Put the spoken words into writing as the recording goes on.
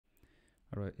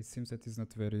Alright, it seems that it's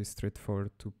not very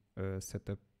straightforward to set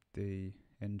up the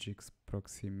Nginx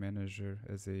proxy manager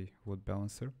as a load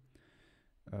balancer.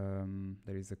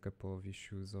 There is a couple of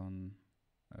issues on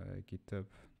GitHub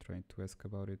trying to ask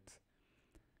about it.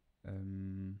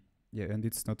 Yeah, and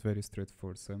it's not very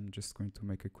straightforward, so I'm just going to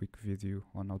make a quick video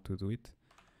on how to do it.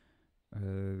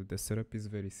 The setup is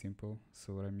very simple,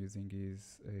 so what I'm using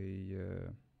is a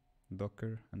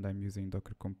Docker, and I'm using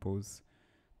Docker Compose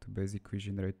to basically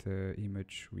generate an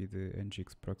image with the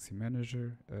Nginx proxy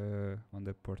manager on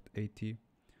the port 80.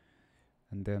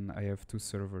 And then I have two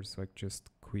servers, like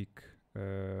just quick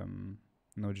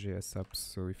Node.js apps.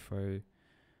 So if I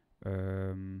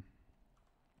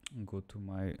go to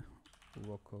my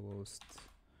localhost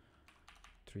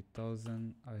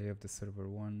 3000, I have the server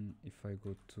 1. If I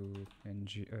go to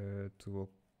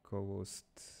localhost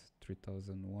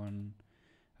 3001,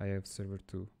 I have server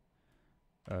 2.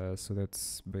 So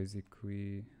that's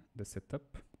basically the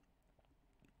setup.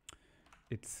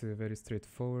 It's very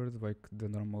straightforward. Like the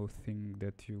normal thing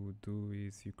that you would do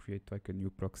is you create like a new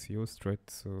proxy host, right?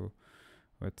 So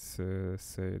let's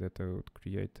say that I would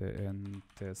create a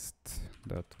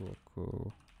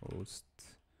ntest.localhost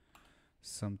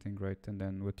something, right? And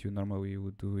then what you normally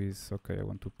would do is, okay, I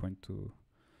want to point to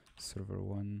server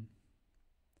 1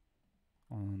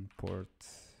 on port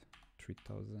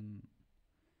 3000,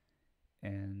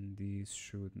 and this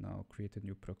should now create a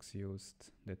new proxy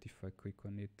host that if I click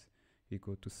on it, you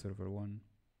go to server 1.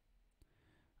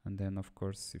 And then of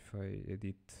course if I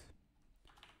edit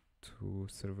to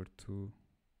server 2,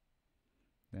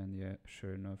 then yeah,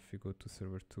 sure enough, you go to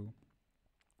server 2.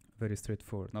 Very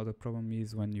straightforward. Now the problem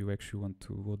is when you actually want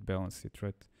to load balance it,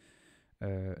 right?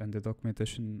 And the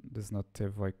documentation does not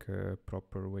have like a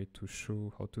proper way to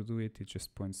show how to do it. It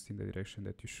just points in the direction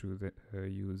that you should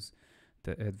use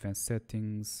the advanced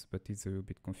settings, but it's a little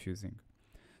bit confusing.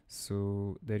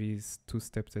 So there is two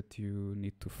steps that you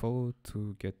need to follow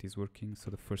to get this working. So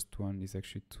the first one is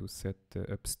actually to set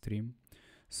the upstream.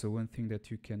 So one thing that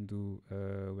you can do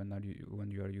when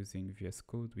you are using VS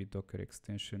Code with Docker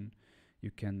extension,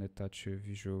 you can attach a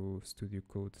Visual Studio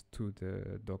Code to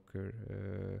the Docker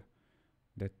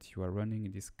that you are running.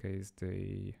 In this case,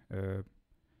 the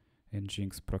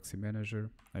Nginx proxy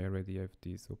manager. I already have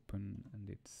this open and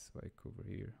it's like over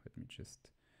here. Let me just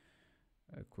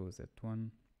close that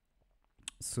one.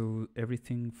 So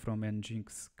everything from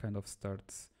Nginx kind of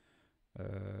starts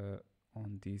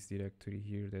on this directory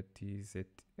here that is at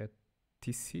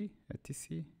tc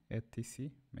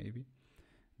maybe.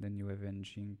 Then you have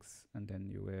Nginx, and then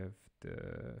you have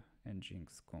the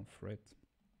Nginx conf, right?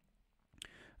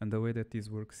 And the way that this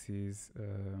works is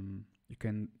you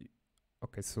can,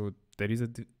 okay, so there is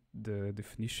the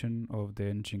definition of the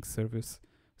Nginx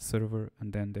server,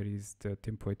 and then there is the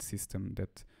template system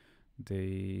that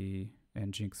the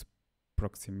Nginx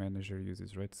proxy manager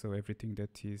uses, right? So everything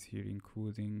that is here,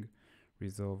 including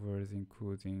resolvers,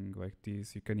 including like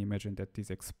this, you can imagine that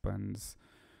this expands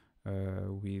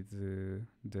with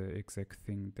the exact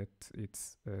thing that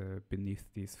it's beneath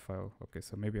this file. Okay,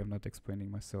 so maybe I'm not explaining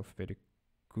myself very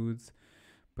good,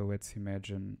 but let's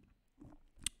imagine.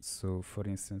 So for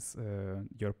instance,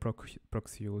 your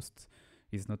proxy host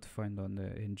is not defined on the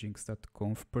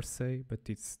nginx.conf per se, but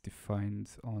it's defined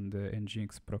on the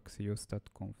nginx proxy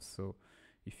host.conf. So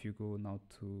if you go now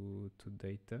to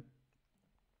data,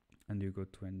 and you go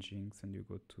to Nginx and you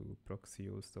go to proxy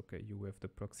host, okay, you have the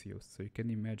proxy host. So you can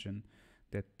imagine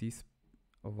that these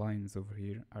lines over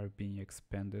here are being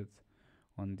expanded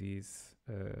on this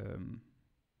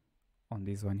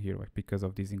one here, like because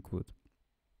of this include.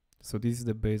 So this is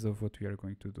the base of what we are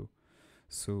going to do.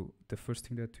 So the first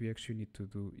thing that we actually need to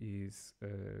do is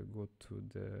go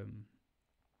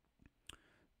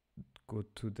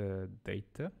to the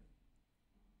data.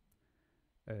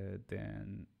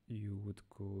 Then you would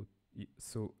go.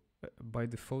 So by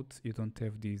default, you don't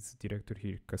have this directory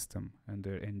here custom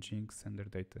under Nginx under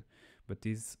data, but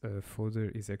this folder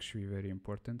is actually very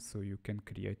important. So you can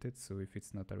create it. So if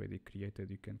it's not already created,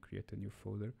 you can create a new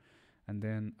folder. And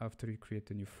then after you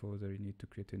create a new folder, you need to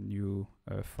create a new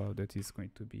file that is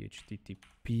going to be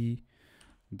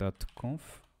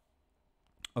http.conf.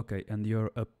 Okay, and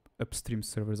your upstream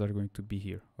servers are going to be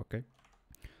here, okay?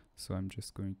 So I'm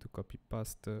just going to copy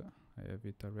paste. I have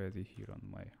it already here on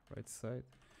my right side.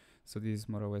 So this is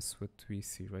more or less what we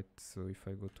see, right? So if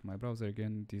I go to my browser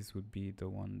again, this would be the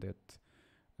one that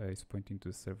is pointing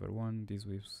to server 1. This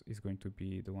is going to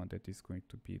be the one that is going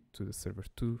to be to the server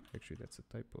 2. Actually, that's a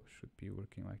typo. Should be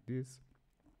working like this.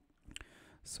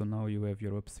 So now you have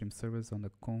your upstream servers on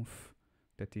the conf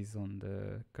that is on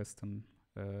the custom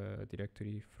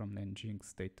directory from the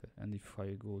Nginx data. And if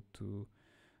I go to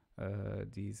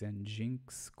this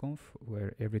Nginx conf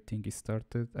where everything is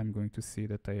started, I'm going to see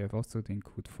that I have also the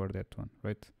include for that one,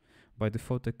 right? By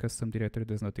default, a custom directory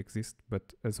does not exist,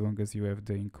 but as long as you have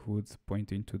the include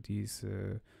pointing to this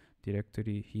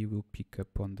directory, he will pick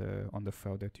up on the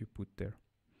file that you put there.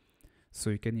 So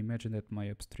you can imagine that my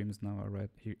upstreams now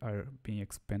are being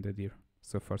expanded here.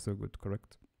 So far so good,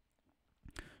 correct?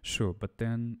 Sure, but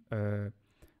then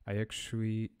I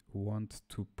actually want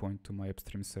to point to my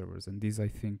upstream servers, and this, I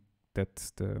think,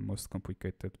 that's the most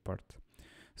complicated part.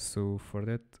 So for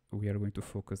that, we are going to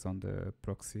focus on the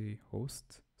proxy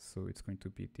host. So it's going to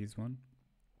be this one,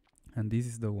 and this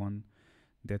is the one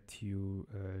that you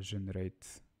generate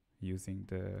using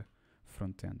the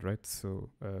front end, right?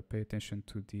 So pay attention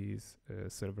to this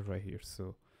server right here.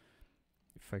 So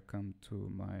if I come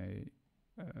to my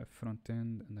front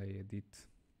end and I edit,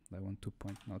 I want to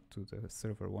point now to the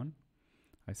server one.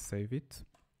 I save it.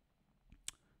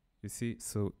 You see,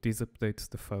 so this updates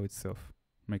the file itself.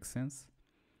 Makes sense?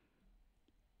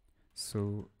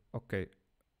 So, okay,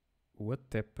 what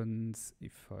happens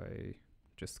if I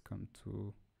just come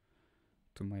to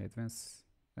my advanced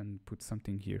and put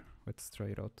something here? Let's try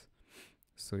it out.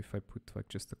 So if I put like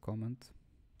just a comment,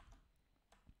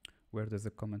 where does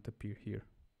the comment appear here?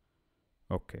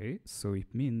 Okay, so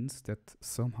it means that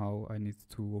somehow I need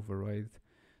to override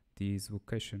this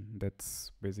location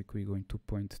that's basically going to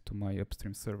point to my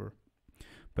upstream server.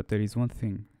 But there is one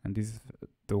thing, and this is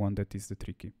the one that is the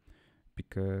tricky,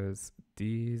 because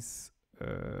this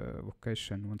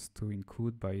location wants to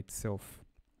include by itself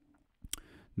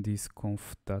this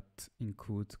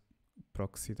conf.include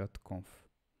proxy.conf,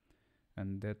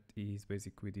 and that is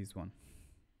basically this one.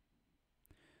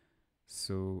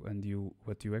 So, and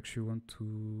what you actually want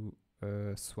to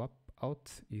swap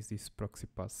out is this proxy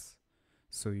pass.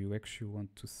 So you actually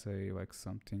want to say like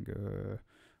something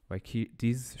like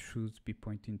this should be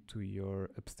pointing to your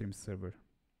upstream server,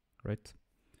 right?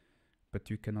 But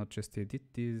you cannot just edit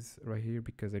this right here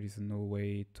because there is no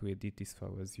way to edit this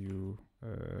file, as you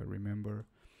remember.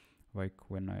 Like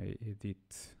when I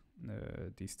edit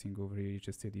this thing over here, it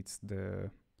just edits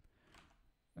the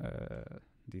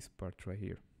this part right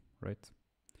here, right?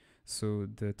 So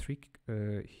the trick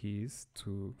is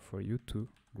for you to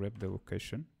grab the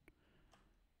location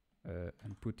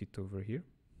and put it over here.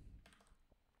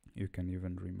 You can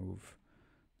even remove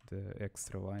the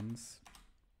extra lines.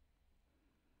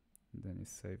 Then you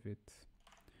save it.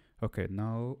 Okay,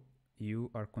 now you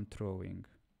are controlling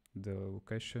the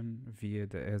location via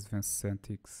the advanced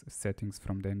settings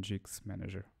from the Nginx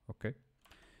manager, okay?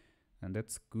 And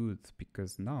that's good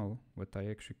because now what I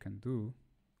actually can do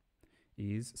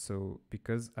is, so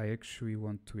because I actually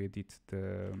want to edit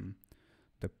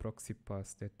the proxy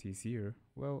path that is here,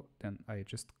 well, then I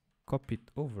just copy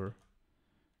it over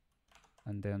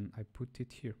and then I put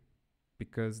it here,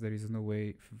 because there is no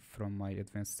way from my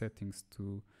advanced settings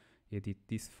to edit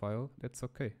this file. That's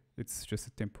okay. It's just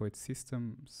a template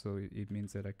system, so it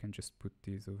means that I can just put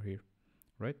this over here,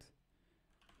 right?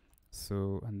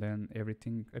 So, and then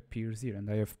everything appears here, and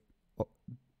I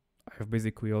have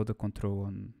basically all the control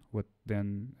on what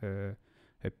then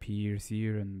appears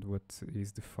here and what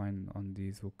is defined on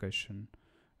this location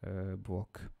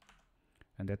block.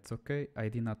 And that's okay. I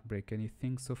did not break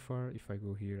anything so far. If I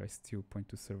go here, I still point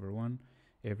to server 1.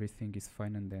 Everything is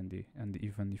fine and dandy. And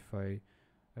even if I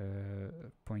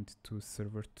point to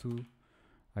server 2,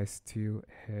 I still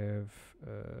have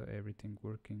everything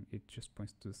working. It just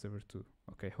points to server 2.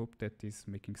 Okay, hope that is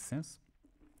making sense.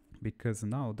 Because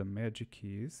now the magic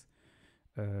is,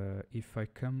 if I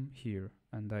come here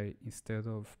and I, instead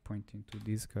of pointing to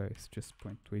these guys, just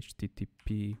point to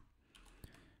HTTP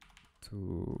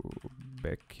to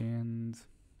backend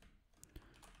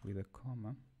with a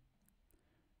comma,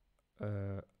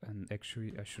 and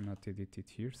actually I should not edit it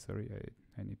here, sorry,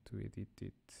 I need to edit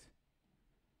it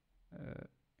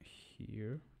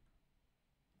here.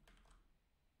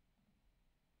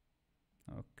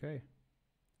 Okay,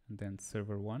 and then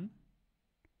server 1,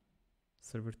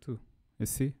 server 2, you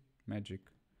see, magic.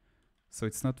 So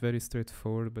it's not very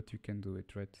straightforward, but you can do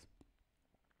it, right?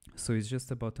 So it's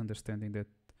just about understanding that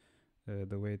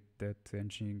the way that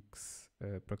Nginx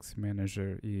proxy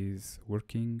manager is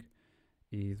working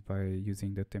is by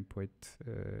using the template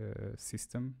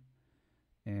system,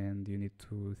 and you need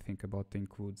to think about the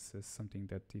includes as something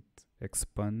that it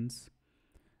expands,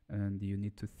 and you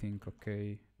need to think,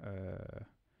 okay,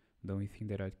 the only thing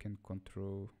that I can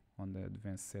control on the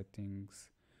advanced settings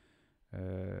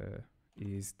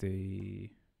is the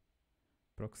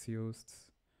proxy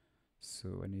hosts,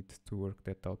 so I need to work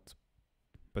that out.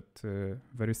 But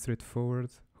very straightforward.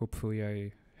 Hopefully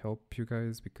I help you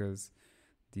guys, because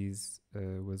this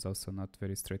was also not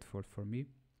very straightforward for me.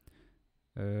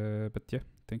 But yeah,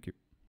 thank you.